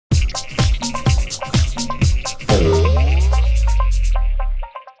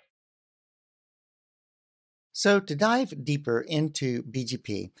So to dive deeper into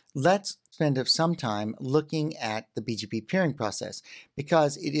BGP, let's spend some time looking at the BGP peering process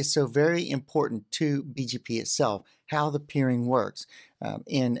because it is so very important to BGP itself, how the peering works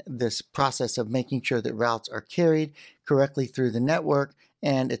in this process of making sure that routes are carried correctly through the network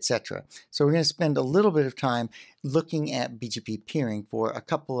and etc. So we're going to spend a little bit of time looking at BGP peering for a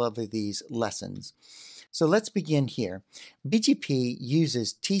couple of these lessons. So let's begin here. BGP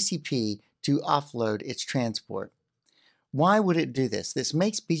uses TCP to offload its transport. Why would it do this? This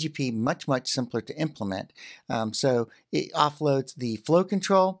makes BGP much simpler to implement. So it offloads the flow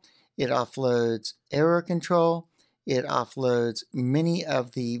control, it offloads error control, it offloads many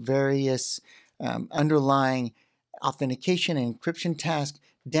of the various underlying authentication and encryption tasks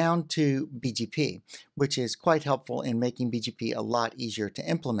down to BGP, which is quite helpful in making BGP a lot easier to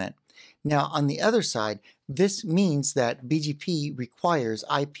implement. Now, on the other side, this means that BGP requires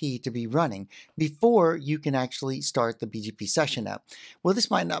IP to be running before you can actually start the BGP session up. Well,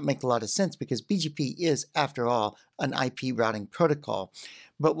 this might not make a lot of sense because BGP is, after all, an IP routing protocol.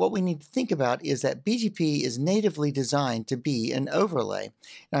 But what we need to think about is that BGP is natively designed to be an overlay.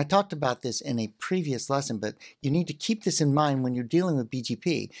 And I talked about this in a previous lesson, but you need to keep this in mind when you're dealing with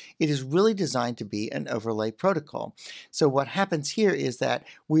BGP. It is really designed to be an overlay protocol. So what happens here is that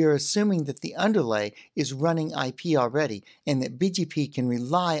we are assuming that the underlay is running IP already and that BGP can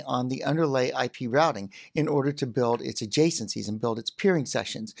rely on the underlay IP routing in order to build its adjacencies and build its peering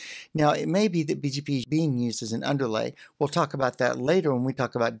sessions. Now, it may be that BGP is being used as an underlay. We'll talk about that later when we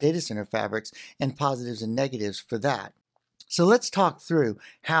talk about data center fabrics and positives and negatives for that. So let's talk through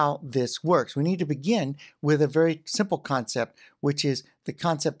how this works. We need to begin with a very simple concept, which is the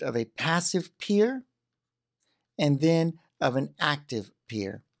concept of a passive peer and then of an active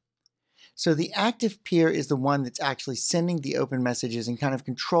peer. So the active peer is the one that's actually sending the open messages and kind of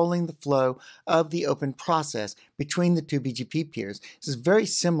controlling the flow of the open process between the two BGP peers. This is very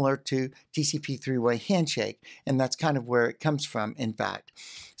similar to TCP three-way handshake, and that's kind of where it comes from, in fact.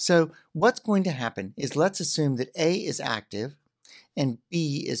 So what's going to happen is let's assume that A is active and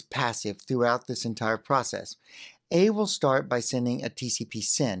B is passive throughout this entire process. A will start by sending a TCP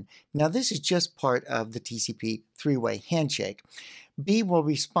SYN. Now this is just part of the TCP three-way handshake. B will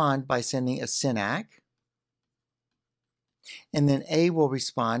respond by sending a SYN-ACK, and then A will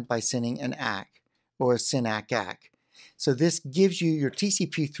respond by sending an ACK, or a SYN-ACK-ACK. So this gives you your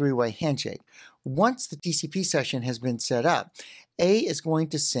TCP three-way handshake. Once the TCP session has been set up, A is going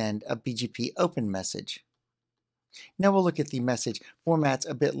to send a BGP open message. Now we'll look at the message formats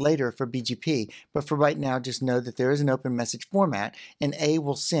a bit later for BGP, but for right now just know that there is an open message format and A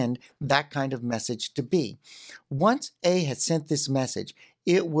will send that kind of message to B. Once A has sent this message,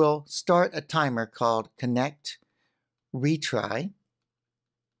 it will start a timer called connect retry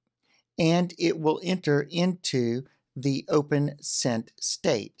and it will enter into the open sent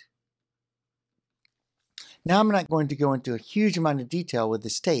state. Now I'm not going to go into a huge amount of detail with the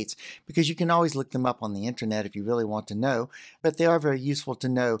states because you can always look them up on the internet if you really want to know, but they are very useful to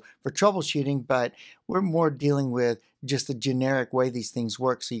know for troubleshooting, but we're more dealing with just the generic way these things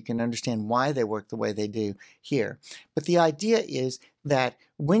work so you can understand why they work the way they do here. But the idea is that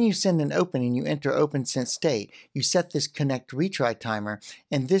when you send an open and you enter open sent state, you set this connect retry timer,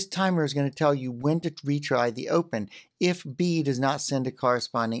 and this timer is going to tell you when to retry the open if B does not send a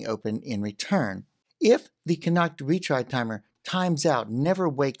corresponding open in return. If the connect retry timer times out, never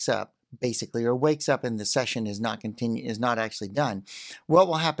wakes up, basically, or wakes up and the session is not actually done, what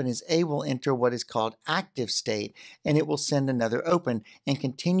will happen is A will enter what is called active state, and it will send another open and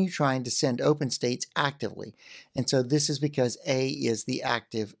continue trying to send open states actively. And so this is because A is the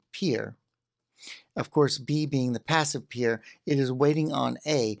active peer. Of course, B being the passive peer, it is waiting on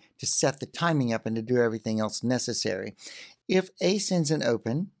A to set the timing up and to do everything else necessary. If A sends an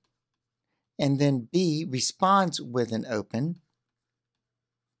open, and then B responds with an open,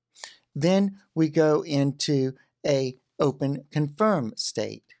 then we go into a open confirm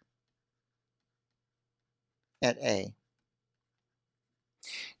state at A.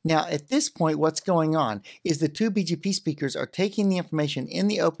 Now at this point what's going on is the two BGP speakers are taking the information in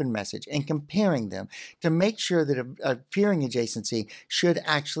the open message and comparing them to make sure that a peering adjacency should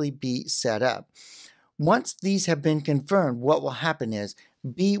actually be set up. Once these have been confirmed, what will happen is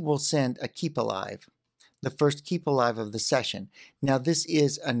B will send a keep alive, the first keep alive of the session. Now this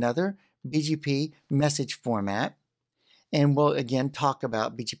is another BGP message format, and we'll again talk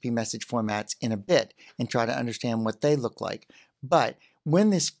about BGP message formats in a bit and try to understand what they look like. But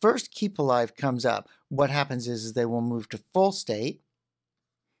when this first keep alive comes up, what happens is they will move to full state.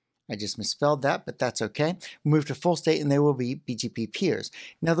 I just misspelled that, but that's okay. Move to full state and they will be BGP peers.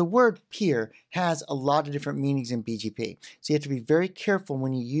 Now the word peer has a lot of different meanings in BGP, so you have to be very careful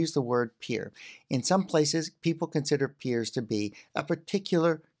when you use the word peer. In some places, people consider peers to be a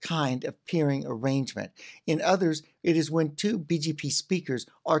particular kind of peering arrangement. In others, it is when two BGP speakers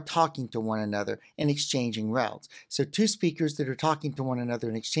are talking to one another and exchanging routes. So two speakers that are talking to one another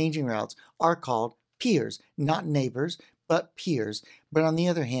and exchanging routes are called peers, not neighbors, but peers. But on the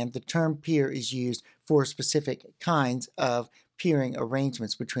other hand, the term peer is used for specific kinds of peering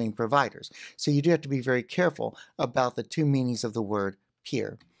arrangements between providers. So you do have to be very careful about the two meanings of the word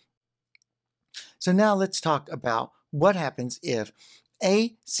peer. So now let's talk about what happens if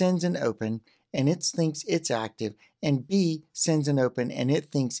A sends an open and it thinks it's active, and B sends an open and it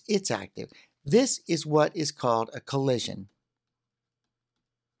thinks it's active. This is what is called a collision.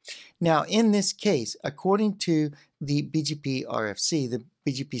 Now, in this case, according to the BGP RFC, the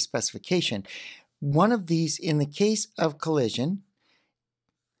BGP specification, one of these, in the case of collision,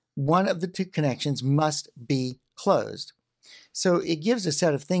 one of the two connections must be closed. So it gives a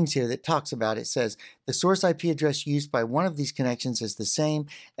set of things here that talks about, it says, the source IP address used by one of these connections is the same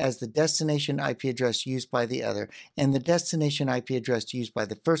as the destination IP address used by the other, and the destination IP address used by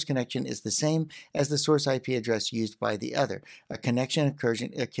the first connection is the same as the source IP address used by the other. A collision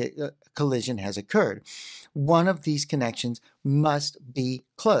has occurred. One of these connections must be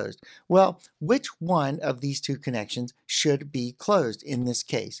closed. Well, which one of these two connections should be closed in this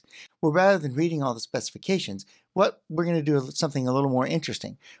case? Well, rather than reading all the specifications, what we're going to do is something a little more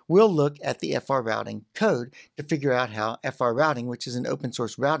interesting. We'll look at the FR routing code to figure out how FR routing, which is an open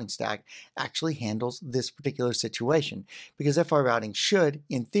source routing stack, actually handles this particular situation. Because FR routing should,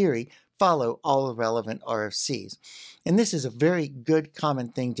 in theory, follow all the relevant RFCs. And this is a very good common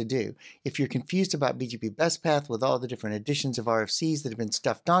thing to do. If you're confused about BGP best path with all the different editions of RFCs that have been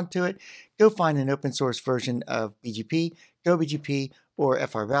stuffed onto it, go find an open source version of BGP, GoBGP, or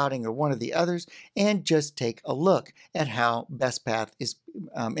FR routing, or one of the others, and just take a look at how best path is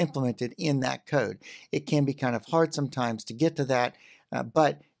implemented in that code. It can be kind of hard sometimes to get to that,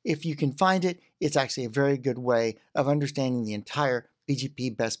 but if you can find it, it's actually a very good way of understanding the entire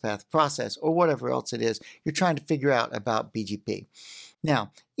BGP best path process, or whatever else it is you're trying to figure out about BGP.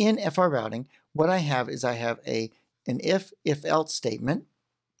 Now, in FR routing, what I have is I have an if-else statement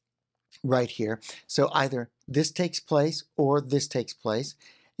right here. So either this takes place or this takes place,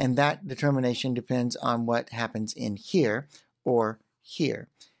 and that determination depends on what happens in here or here.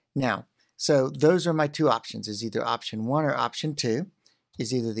 Now, so those are my two options, is either option 1 or option 2.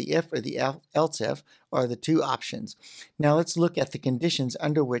 Is either the if or the else if are the two options. Now let's look at the conditions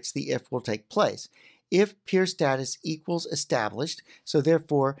under which the if will take place. If peer status equals established, so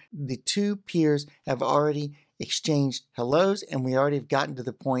therefore the two peers have already exchanged hellos, and we already have gotten to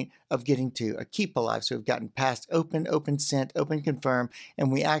the point of getting to a keep alive. So we've gotten past open, open sent, open confirm,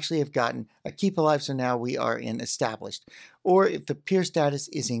 and we actually have gotten a keep alive, so now we are in established. Or if the peer status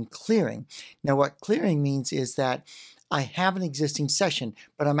is in clearing. Now what clearing means is that I have an existing session,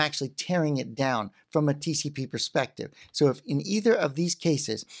 but I'm actually tearing it down from a TCP perspective. So if in either of these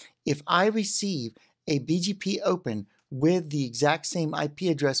cases, if I receive a BGP open with the exact same IP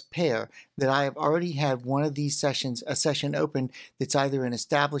address pair that I have already had one of these sessions, a session open that's either in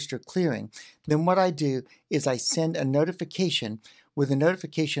established or clearing, then what I do is I send a notification with a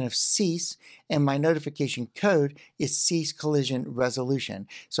notification of cease, and my notification code is cease collision resolution.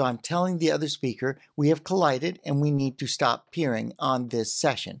 So I'm telling the other speaker we have collided and we need to stop peering on this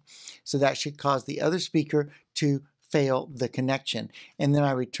session. So that should cause the other speaker to fail the connection. And then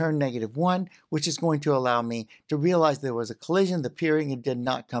I return -1, which is going to allow me to realize there was a collision, the peering did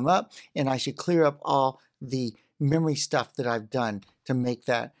not come up, and I should clear up all the memory stuff that I've done to make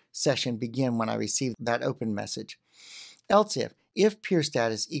that session begin when I receive that open message. Else if peer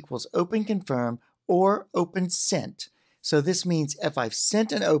status equals open confirm or open sent. So this means if I've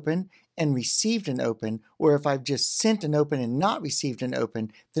sent an open and received an open, or if I've just sent an open and not received an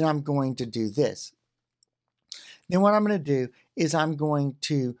open, then I'm going to do this. Then what I'm going to do is I'm going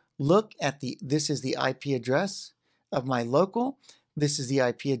to look at this is the IP address of my local, this is the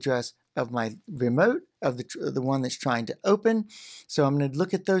IP address of my remote, of the one that's trying to open. So I'm going to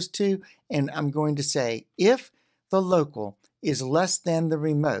look at those two, and I'm going to say if the local is less than the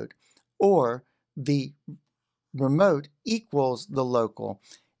remote, or the remote equals the local.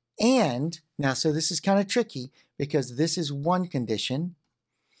 And now, so this is kind of tricky because this is one condition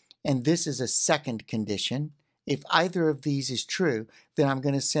and this is a second condition. If either of these is true, then I'm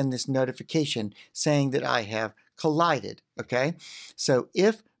going to send this notification saying that I have collided, okay? So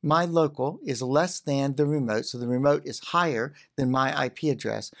if my local is less than the remote, so the remote is higher than my IP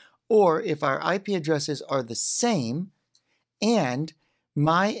address, or if our IP addresses are the same and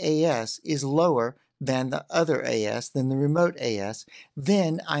my AS is lower than the other AS, than the remote AS,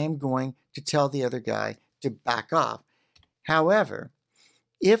 then I am going to tell the other guy to back off. However,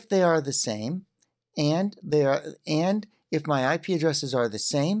 if they are the same and if my IP addresses are the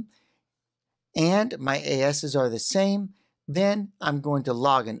same and my ASs are the same, then I'm going to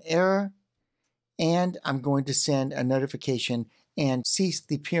log an error and I'm going to send a notification and cease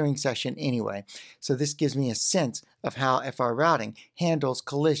the peering session anyway. So this gives me a sense of how FR routing handles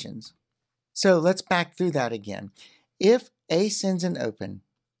collisions. So let's back through that again. If A sends an open,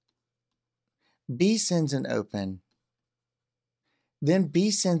 B sends an open, then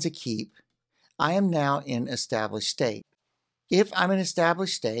B sends a keep, I am now in established state. If I'm in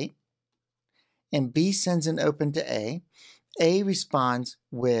established state and B sends an open to A responds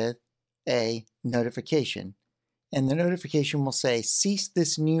with a notification. And the notification will say, cease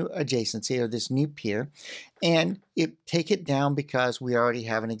this new adjacency or this new peer, and take it down because we already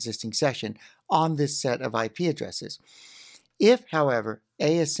have an existing session on this set of IP addresses. If, however,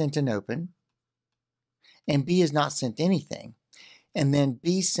 A has sent an open and B has not sent anything, and then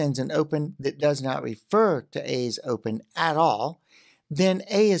B sends an open that does not refer to A's open at all, then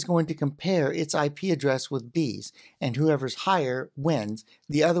A is going to compare its IP address with B's, and whoever's higher wins.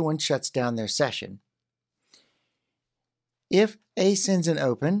 The other one shuts down their session. If A sends an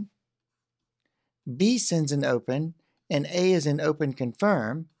open, B sends an open, and A is in open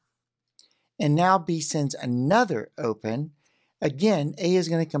confirm, and now B sends another open, again, A is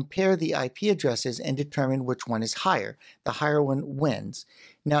going to compare the IP addresses and determine which one is higher. The higher one wins.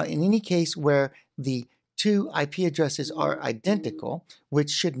 Now, in any case where the two IP addresses are identical, which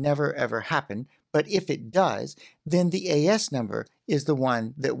should never ever happen, but if it does, then the AS number is the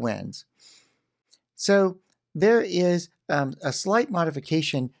one that wins. So there is a slight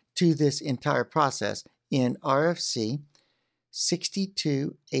modification to this entire process in RFC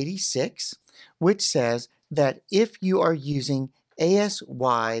 6286, which says that if you are using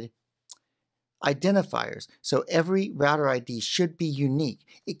AS-wide identifiers, so every router ID should be unique,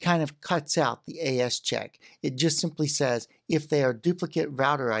 it kind of cuts out the AS check. It just simply says if they are duplicate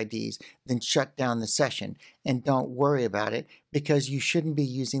router IDs, then shut down the session and don't worry about it, because you shouldn't be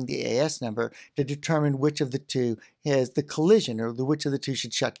using the AS number to determine which of the two has the collision or which of the two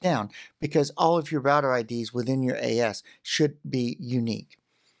should shut down, because all of your router IDs within your AS should be unique.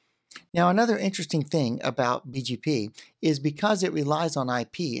 Now, another interesting thing about BGP is because it relies on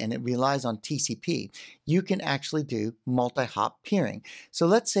IP and it relies on TCP, you can actually do multi-hop peering. So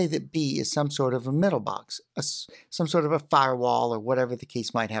let's say that B is some sort of a middle box, some sort of a firewall or whatever the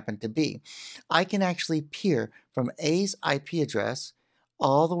case might happen to be. I can actually peer from A's IP address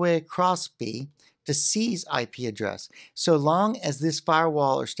all the way across B to C's IP address, so long as this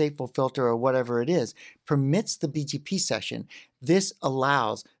firewall or stateful filter or whatever it is permits the BGP session. This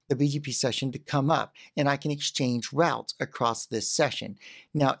allows the BGP session to come up and I can exchange routes across this session.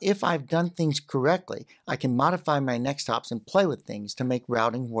 Now, if I've done things correctly, I can modify my next hops and play with things to make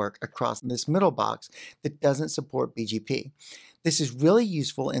routing work across this middle box that doesn't support BGP. This is really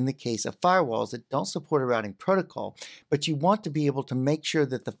useful in the case of firewalls that don't support a routing protocol, but you want to be able to make sure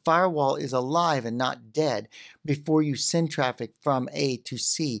that the firewall is alive and not dead before you send traffic from A to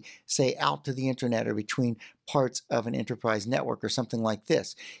C, say out to the internet or between parts of an enterprise network or something like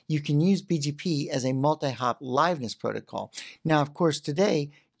this. You can use BGP as a multi-hop liveness protocol. Now, of course, today,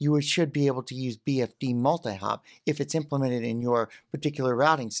 you should be able to use BFD multi-hop if it's implemented in your particular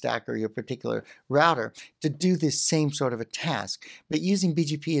routing stack or your particular router to do this same sort of a task. But using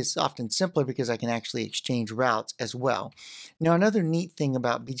BGP is often simpler because I can actually exchange routes as well. Now, another neat thing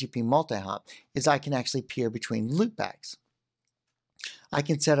about BGP multi-hop is I can actually peer between loopbacks. I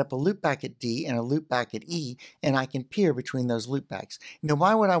can set up a loopback at D and a loopback at E, and I can peer between those loopbacks. Now,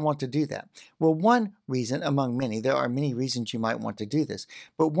 why would I want to do that? Well, one reason among many, there are many reasons you might want to do this,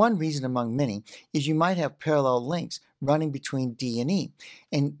 but one reason among many is you might have parallel links running between D and E.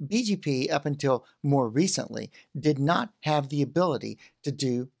 And BGP, up until more recently, did not have the ability to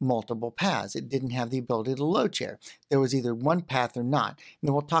do multiple paths. It didn't have the ability to load share. There was either one path or not.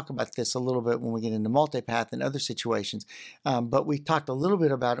 And we'll talk about this a little bit when we get into multipath and other situations. But we talked a little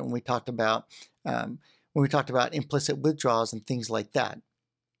bit about it when we talked about implicit withdrawals and things like that.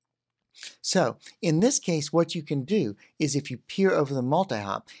 So in this case, what you can do is if you peer over the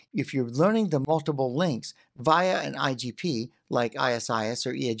multi-hop, if you're learning the multiple links via an IGP like ISIS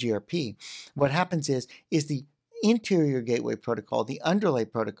or EIGRP, what happens is the interior gateway protocol, the underlay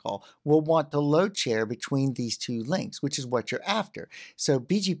protocol, will want to load share between these two links, which is what you're after. So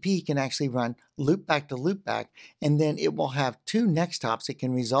BGP can actually run loopback to loopback, and then it will have two next hops it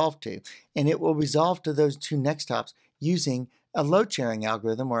can resolve to. And it will resolve to those two next hops using a load sharing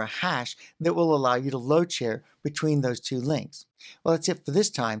algorithm or a hash that will allow you to load share between those two links. Well, that's it for this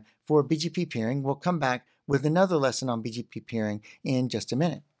time for BGP peering. We'll come back with another lesson on BGP peering in just a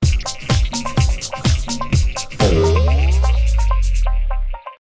minute.